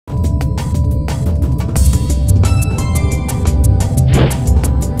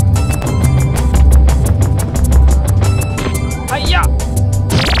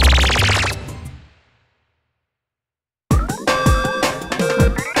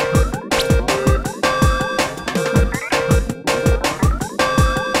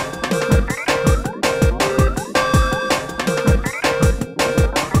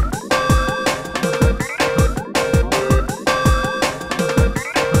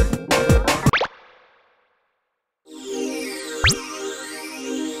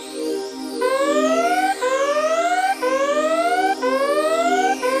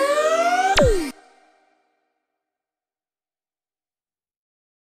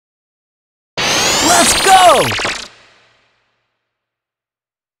Whoa!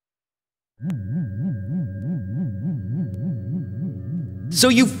 So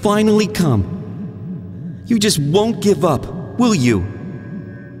you finally come. You just won't give up, will you?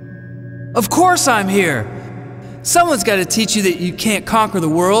 Of course I'm here. Someone's got to teach you that you can't conquer the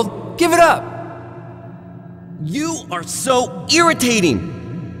world. Give it up. You are so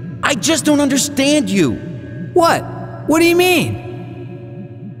irritating. I just don't understand you. What? What do you mean?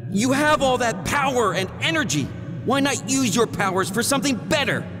 You have all that power and energy. Why not use your powers for something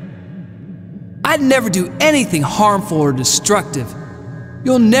better? I'd never do anything harmful or destructive.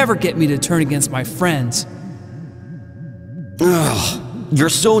 You'll never get me to turn against my friends. Ugh, you're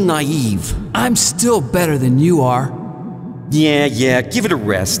so naive. I'm still better than you are. Yeah, give it a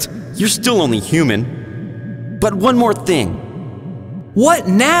rest. You're still only human. But one more thing. What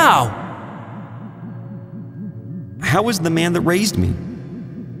now? How is the man that raised me?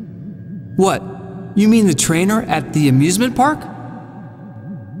 What? You mean the trainer at the amusement park?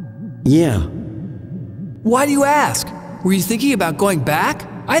 Yeah. Why do you ask? Were you thinking about going back?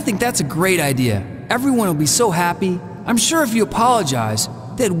 I think that's a great idea. Everyone will be so happy. I'm sure if you apologize,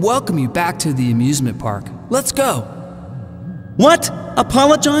 they'd welcome you back to the amusement park. Let's go. What?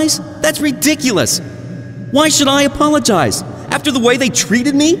 Apologize? That's ridiculous. Why should I apologize? After the way they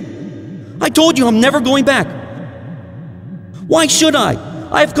treated me? I told you I'm never going back. Why should I?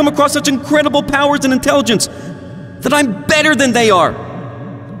 I have come across such incredible powers and intelligence that I'm better than they are.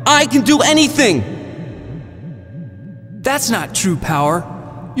 I can do anything. That's not true power.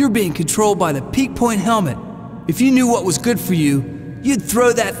 You're being controlled by the Peak Point Helmut. If you knew what was good for you, you'd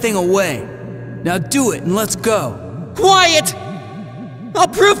throw that thing away. Now do it and let's go. Quiet! I'll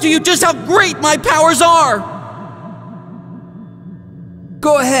prove to you just how great my powers are!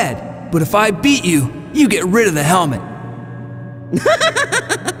 Go ahead, but if I beat you, you get rid of the helmet.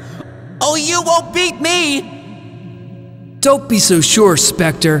 Oh, you won't beat me! Don't be so sure,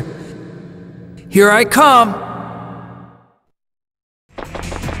 Specter. Here I come.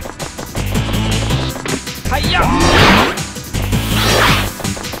 Hi-ya!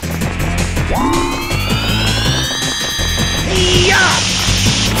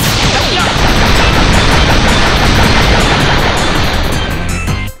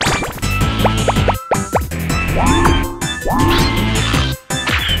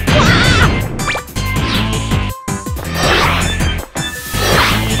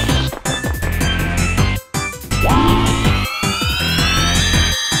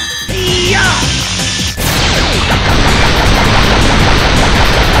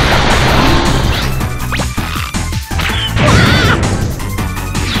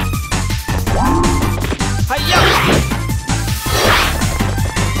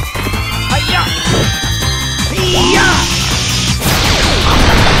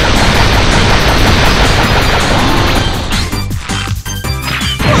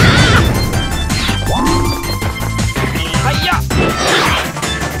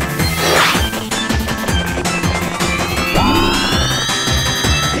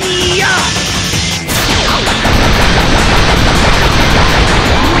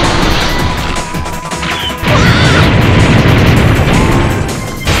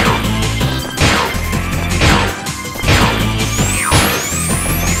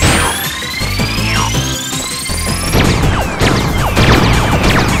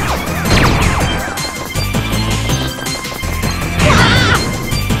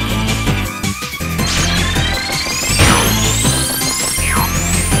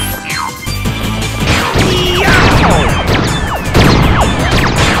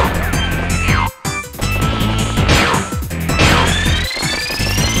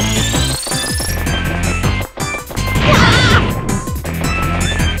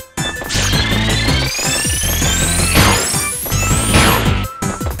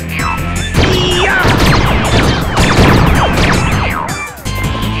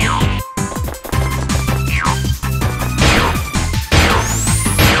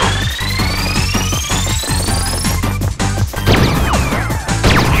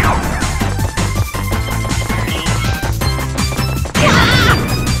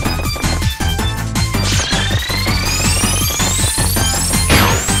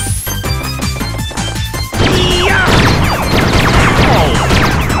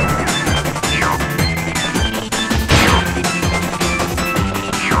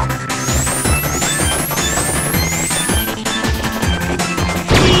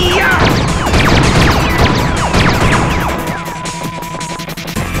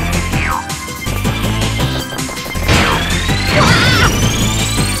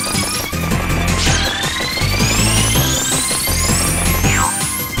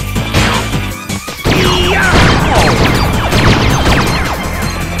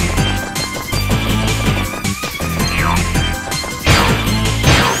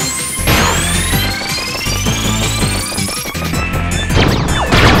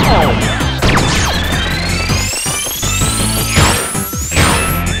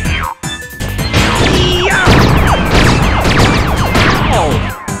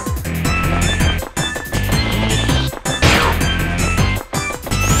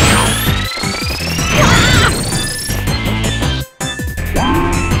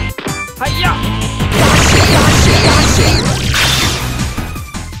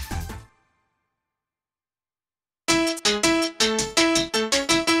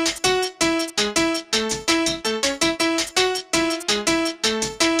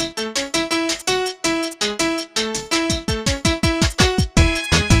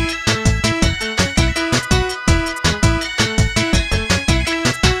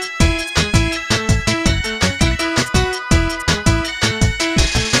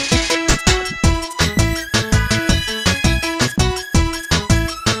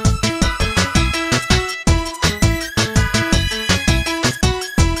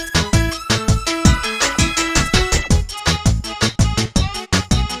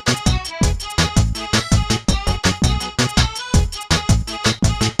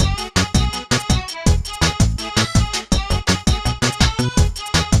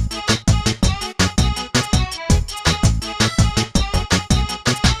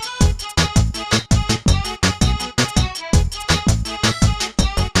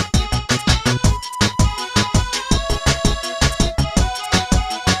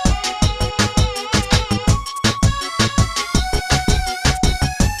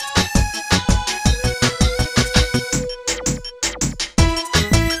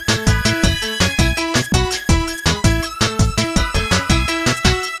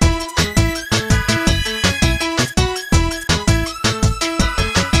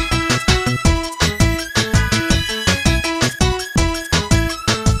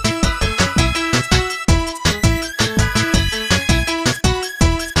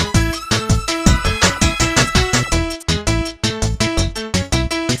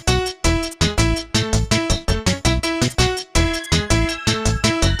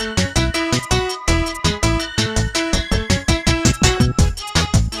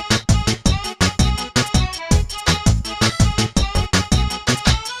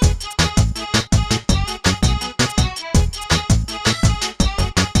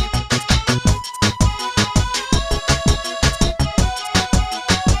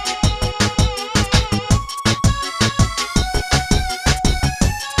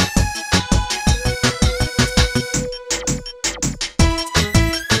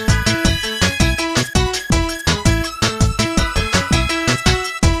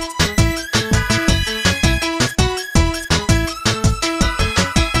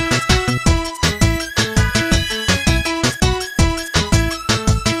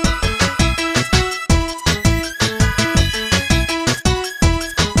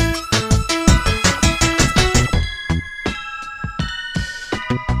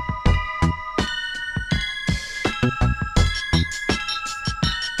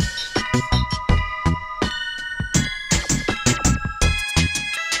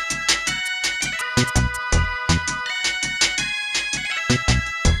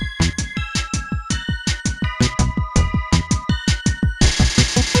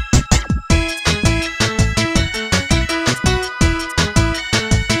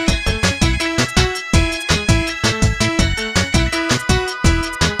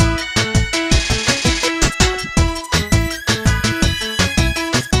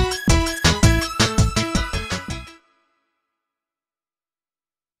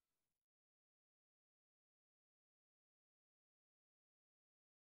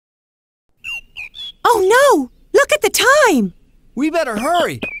 Oh no! Look at the time! We better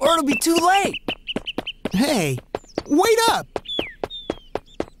hurry, or it'll be too late. Hey, wait up!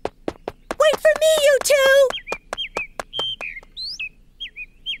 Wait for me, you two!